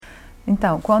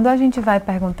Então, quando a gente vai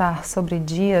perguntar sobre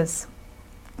dias,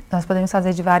 nós podemos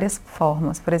fazer de várias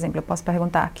formas. Por exemplo, eu posso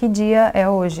perguntar: que dia é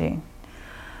hoje?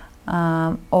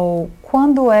 Ou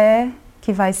quando é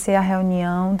que vai ser a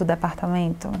reunião do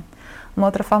departamento? Uma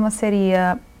outra forma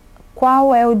seria: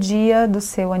 qual é o dia do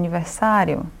seu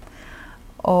aniversário?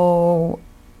 Ou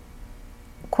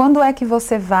quando é que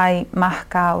você vai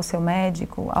marcar o seu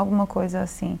médico? Alguma coisa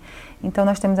assim. Então,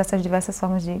 nós temos essas diversas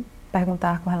formas de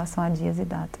perguntar com relação a dias e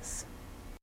datas.